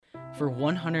For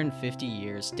 150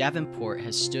 years, Davenport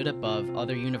has stood above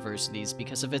other universities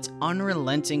because of its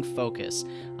unrelenting focus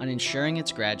on ensuring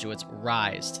its graduates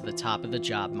rise to the top of the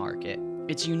job market.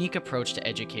 Its unique approach to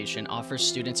education offers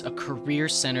students a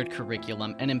career-centered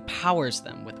curriculum and empowers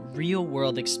them with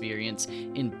real-world experience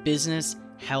in business,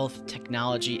 health,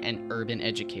 technology, and urban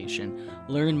education.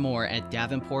 Learn more at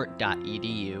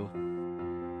davenport.edu.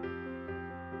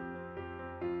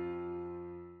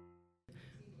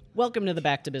 Welcome to the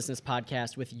Back to Business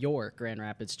podcast with your Grand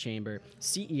Rapids Chamber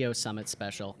CEO Summit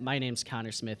Special. My name's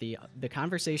Connor Smithy. The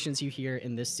conversations you hear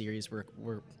in this series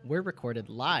were recorded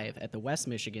live at the West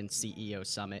Michigan CEO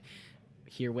Summit.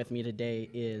 Here with me today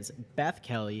is Beth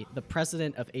Kelly, the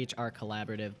president of HR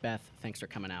Collaborative. Beth, thanks for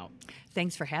coming out.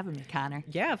 Thanks for having me, Connor.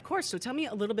 Yeah, of course. So tell me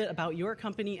a little bit about your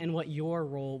company and what your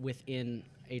role within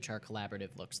HR Collaborative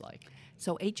looks like.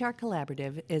 So HR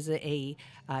Collaborative is a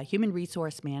human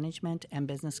resource management and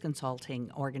business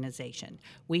consulting organization.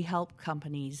 We help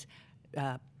companies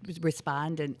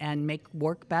respond and make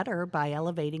work better by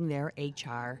elevating their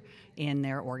HR in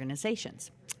their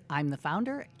organizations. I'm the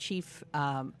founder, chief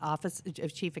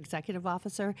executive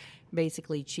officer,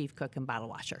 basically chief cook and bottle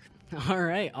washer. All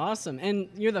right, awesome. And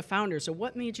you're the founder, so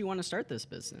what made you want to start this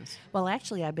business? Well,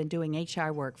 actually, I've been doing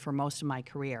HR work for most of my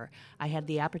career. I had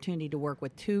the opportunity to work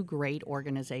with two great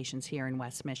organizations here in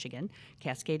West Michigan,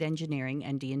 Cascade Engineering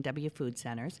and D&W Food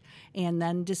Centers, and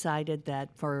then decided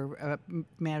that for a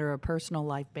matter of personal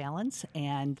life balance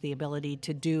and the ability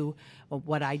to do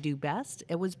what I do best,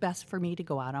 it was best for me to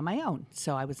go out on my own.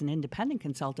 So I was an independent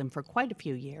consultant for quite a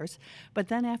few years, but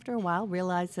then after a while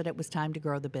realized that it was time to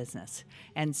grow the business.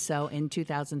 And so in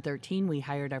 2013, we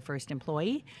hired our first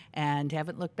employee and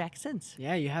haven't looked back since.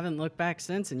 Yeah, you haven't looked back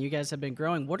since, and you guys have been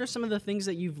growing. What are some of the things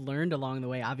that you've learned along the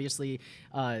way? Obviously,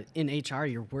 in HR,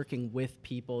 you're working with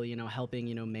people,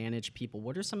 helping, manage people.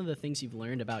 What are some of the things you've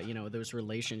learned about, those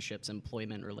relationships,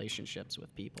 employment relationships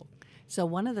with people? So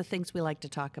one of the things we like to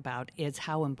talk about is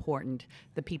how important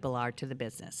the people are to the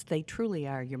business. They truly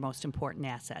are your most important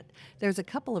asset. There's a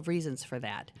couple of reasons for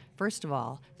that. First of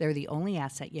all, they're the only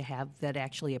asset you have that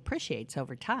actually appreciates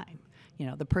over time.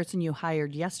 The person you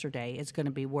hired yesterday is going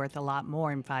to be worth a lot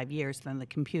more in 5 years than the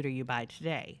computer you buy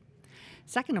today.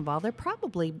 Second of all, they're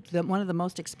probably one of the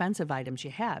most expensive items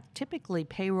you have. Typically,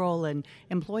 payroll and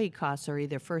employee costs are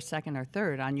either first, second, or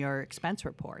third on your expense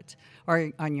reports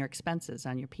or on your expenses,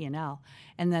 on your P&L.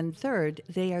 And then third,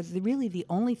 they are really the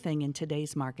only thing in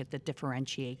today's market that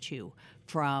differentiates you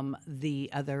from the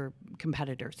other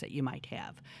competitors that you might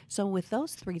have. So with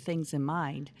those three things in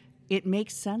mind, it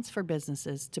makes sense for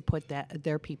businesses to put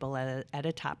their people at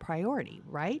a top priority,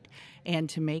 right? And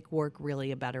to make work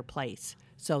really a better place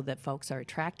so that folks are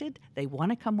attracted, they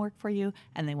want to come work for you,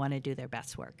 and they want to do their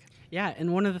best work. Yeah,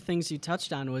 and one of the things you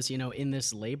touched on was, in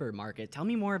this labor market. Tell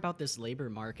me more about this labor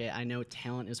market. I know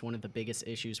talent is one of the biggest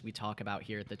issues we talk about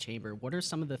here at the Chamber. What are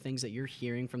some of the things that you're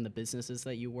hearing from the businesses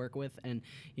that you work with, and,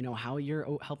 how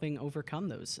you're helping overcome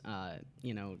those,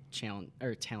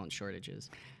 talent shortages?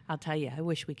 I'll tell you, I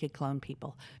wish we could clone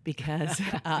people because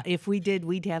if we did,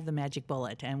 we'd have the magic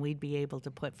bullet and we'd be able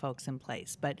to put folks in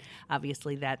place. But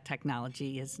obviously that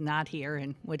technology is not here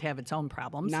and would have its own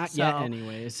problems. Not yet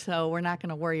anyways. So we're not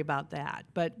going to worry about that.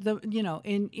 But,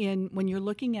 when you're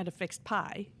looking at a fixed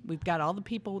pie, we've got all the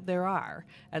people there are,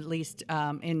 at least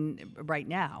in right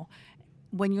now.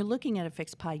 When you're looking at a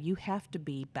fixed pie, you have to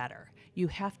be better. You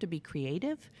have to be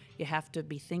creative. You have to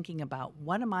be thinking about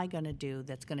what am I going to do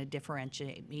that's going to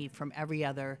differentiate me from every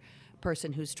other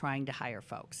person who's trying to hire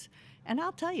folks. And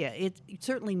I'll tell you,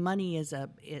 certainly money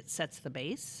it sets the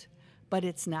base, but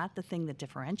it's not the thing that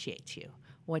differentiates you.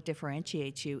 What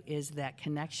differentiates you is that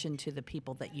connection to the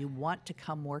people that you want to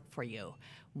come work for you.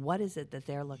 What is it that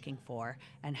they're looking for,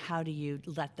 and how do you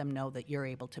let them know that you're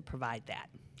able to provide that?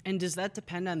 And does that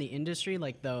depend on the industry,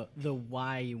 like the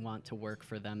why you want to work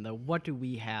for them, the what do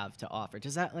we have to offer?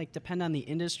 Does that depend on the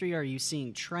industry? Are you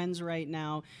seeing trends right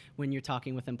now when you're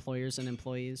talking with employers and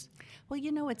employees? Well,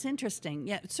 it's interesting.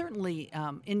 Yeah, certainly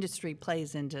industry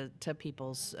plays into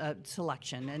people's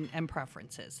selection and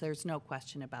preferences. There's no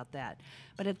question about that.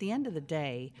 But at the end of the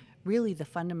day, really the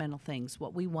fundamental things,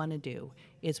 what we want to do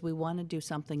is we want to do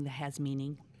something that has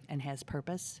meaning and has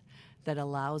purpose, that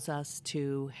allows us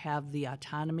to have the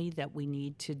autonomy that we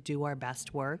need to do our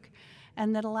best work,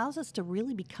 and that allows us to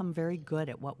really become very good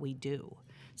at what we do.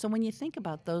 So when you think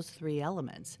about those three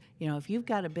elements, if you've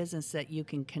got a business that you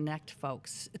can connect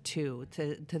folks to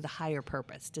the higher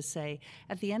purpose, to say,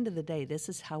 at the end of the day, this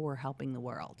is how we're helping the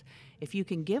world. If you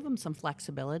can give them some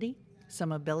flexibility,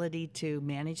 some ability to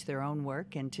manage their own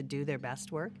work and to do their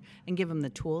best work, and give them the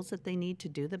tools that they need to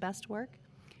do the best work,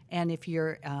 And if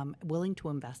you're willing to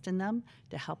invest in them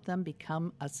to help them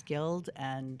become a skilled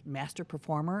and master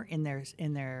performer in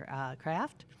their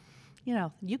craft,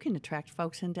 you can attract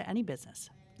folks into any business.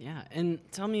 Yeah, and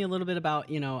tell me a little bit about,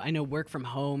 I know work from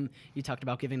home, you talked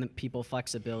about giving the people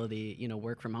flexibility,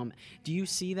 work from home. Do you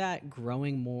see that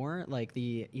growing more, like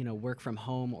the, work from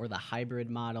home or the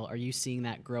hybrid model? Are you seeing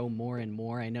that grow more and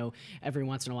more? I know every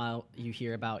once in a while you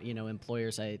hear about,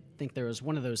 employers. I think there was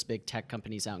one of those big tech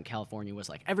companies out in California was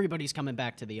like, everybody's coming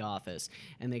back to the office,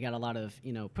 and they got a lot of,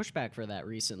 pushback for that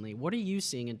recently. What are you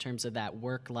seeing in terms of that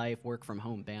work-life, work from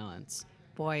home balance?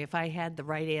 Boy, if I had the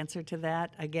right answer to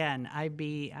that, again, I'd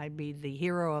be the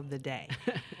hero of the day.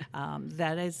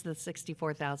 That is the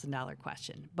 $64,000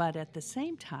 question. But at the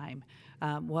same time,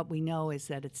 what we know is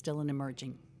that it's still an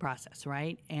emerging process,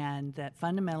 right? And that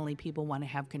fundamentally people want to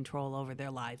have control over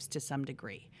their lives to some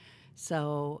degree.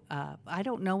 So I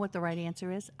don't know what the right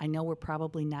answer is. I know we're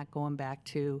probably not going back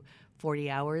to 40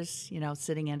 hours,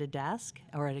 sitting at a desk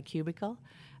or at a cubicle.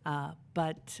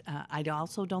 But I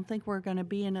also don't think we're going to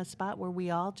be in a spot where we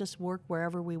all just work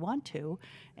wherever we want to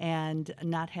and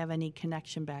not have any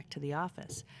connection back to the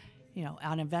office.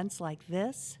 On events like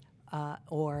this,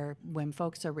 or when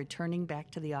folks are returning back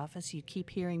to the office, you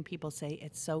keep hearing people say,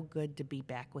 it's so good to be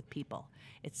back with people.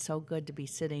 It's so good to be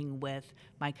sitting with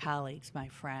my colleagues, my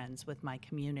friends, with my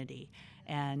community.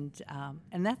 And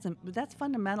that's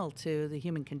fundamental to the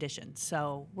human condition.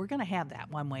 So we're going to have that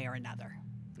one way or another.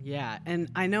 Yeah, and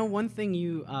I know one thing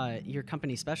your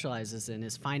company specializes in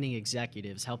is finding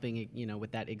executives, helping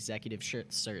with that executive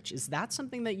search. Is that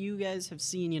something that you guys have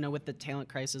seen, with the talent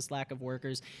crisis, lack of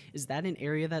workers? Is that an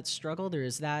area that's struggled, or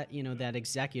is that that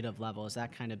executive level, has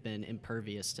that kind of been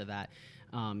impervious to that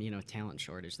talent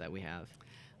shortage that we have?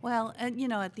 Well, and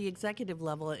at the executive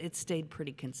level, it stayed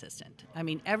pretty consistent. I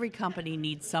mean, every company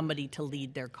needs somebody to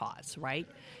lead their cause, right?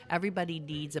 Everybody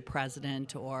needs a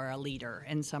president or a leader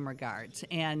in some regards,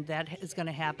 and that is going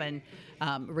to happen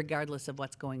regardless of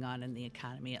what's going on in the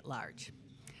economy at large.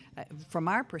 From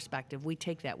our perspective, we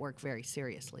take that work very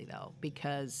seriously, though,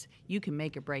 because you can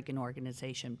make or break an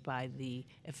organization by the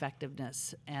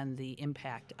effectiveness and the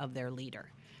impact of their leader.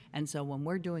 And so when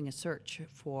we're doing a search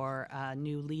for a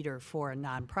new leader for a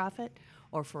nonprofit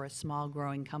or for a small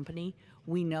growing company,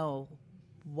 we know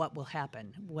what will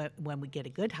happen when we get a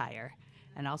good hire,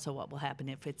 and also what will happen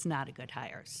if it's not a good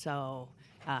hire. So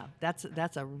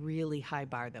that's a really high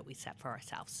bar that we set for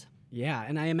ourselves. Yeah,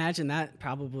 and I imagine that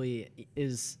probably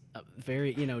is a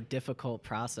very, difficult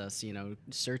process,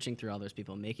 searching through all those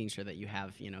people, making sure that you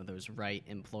have, those right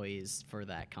employees for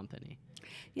that company.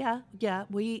 Yeah.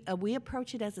 We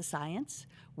approach it as a science.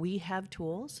 We have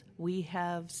tools. We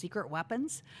have secret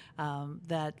weapons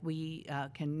that we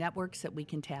networks that we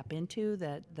can tap into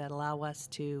that allow us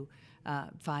to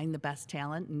find the best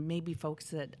talent, and maybe folks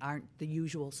that aren't the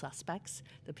usual suspects,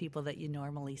 the people that you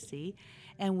normally see.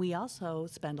 And we also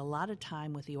spend a lot of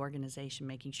time with the organization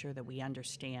making sure that we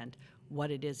understand what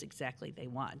it is exactly they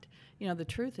want. The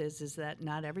truth is that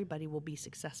not everybody will be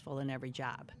successful in every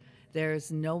job.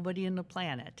 There's nobody on the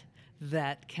planet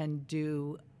that can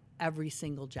do every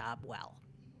single job well.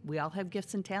 We all have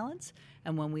gifts and talents,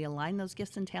 and when we align those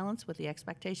gifts and talents with the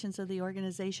expectations of the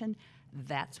organization,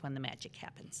 that's when the magic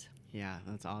happens. Yeah,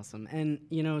 that's awesome. And,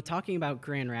 talking about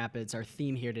Grand Rapids, our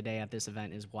theme here today at this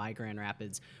event is why Grand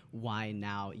Rapids, why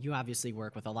now? You obviously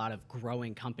work with a lot of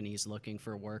growing companies looking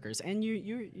for workers, and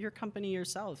your company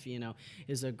yourself,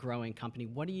 is a growing company.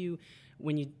 What do you,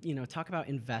 when you talk about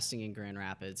investing in Grand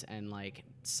Rapids and like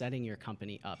setting your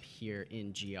company up here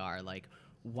in GR, like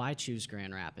why choose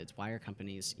Grand Rapids? Why are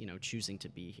companies, choosing to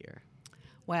be here?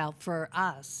 Well, for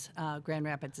us, Grand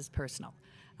Rapids is personal.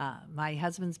 My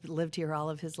husband's lived here all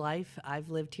of his life. I've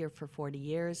lived here for 40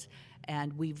 years,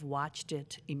 and we've watched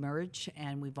it emerge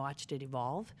and we've watched it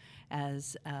evolve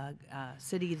as a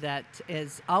city that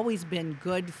has always been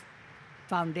good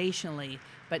foundationally,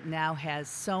 but now has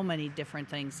so many different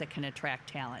things that can attract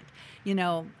talent.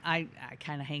 I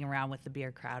kind of hang around with the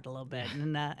beer crowd a little bit,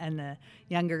 and the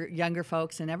younger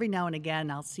folks, and every now and again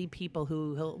I'll see people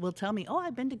who will tell me, "Oh,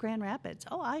 I've been to Grand Rapids.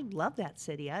 Oh, I love that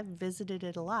city. I've visited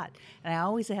it a lot." And I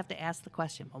always have to ask the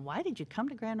question, "Well, why did you come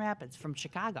to Grand Rapids from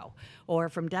Chicago, or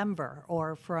from Denver,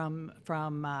 or from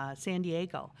San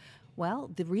Diego?"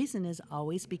 Well, the reason is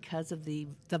always because of the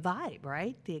vibe,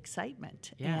 right? The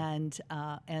excitement, Yeah.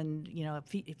 and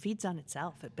it feeds on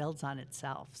itself. It builds on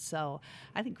itself. So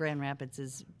I think Grand Rapids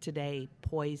is today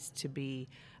poised to be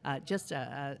just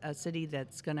a city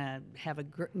that's going to have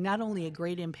not only a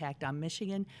great impact on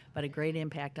Michigan, but a great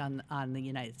impact on the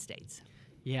United States.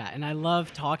 Yeah, and I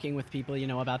love talking with people,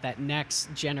 about that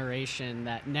next generation,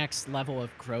 that next level of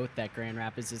growth that Grand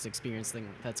Rapids is experiencing.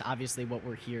 That's obviously what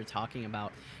we're here talking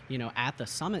about, at the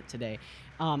summit today.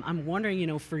 I'm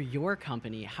wondering, for your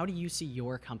company, how do you see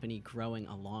your company growing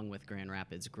along with Grand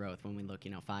Rapids growth when we look,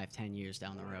 5, 10 years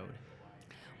down the road?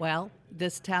 Well,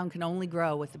 this town can only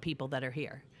grow with the people that are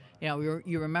here.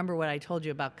 You remember what I told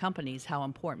you about companies, how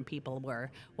important people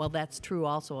were. Well, that's true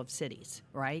also of cities,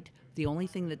 right? The only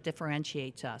thing that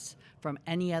differentiates us from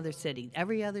any other city,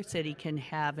 every other city can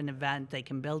have an event, they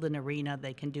can build an arena,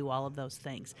 they can do all of those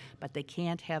things, but they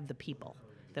can't have the people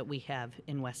that we have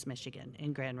in West Michigan,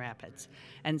 in Grand Rapids.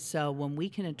 And so when we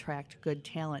can attract good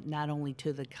talent not only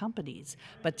to the companies,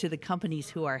 but to the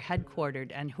companies who are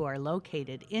headquartered and who are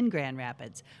located in Grand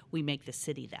Rapids, we make the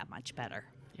city that much better.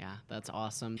 Yeah, that's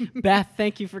awesome. Beth,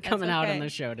 thank you for coming out on okay. the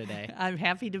show today. I'm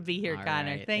happy to be here, All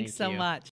Connor. right, Thanks thank so you. much.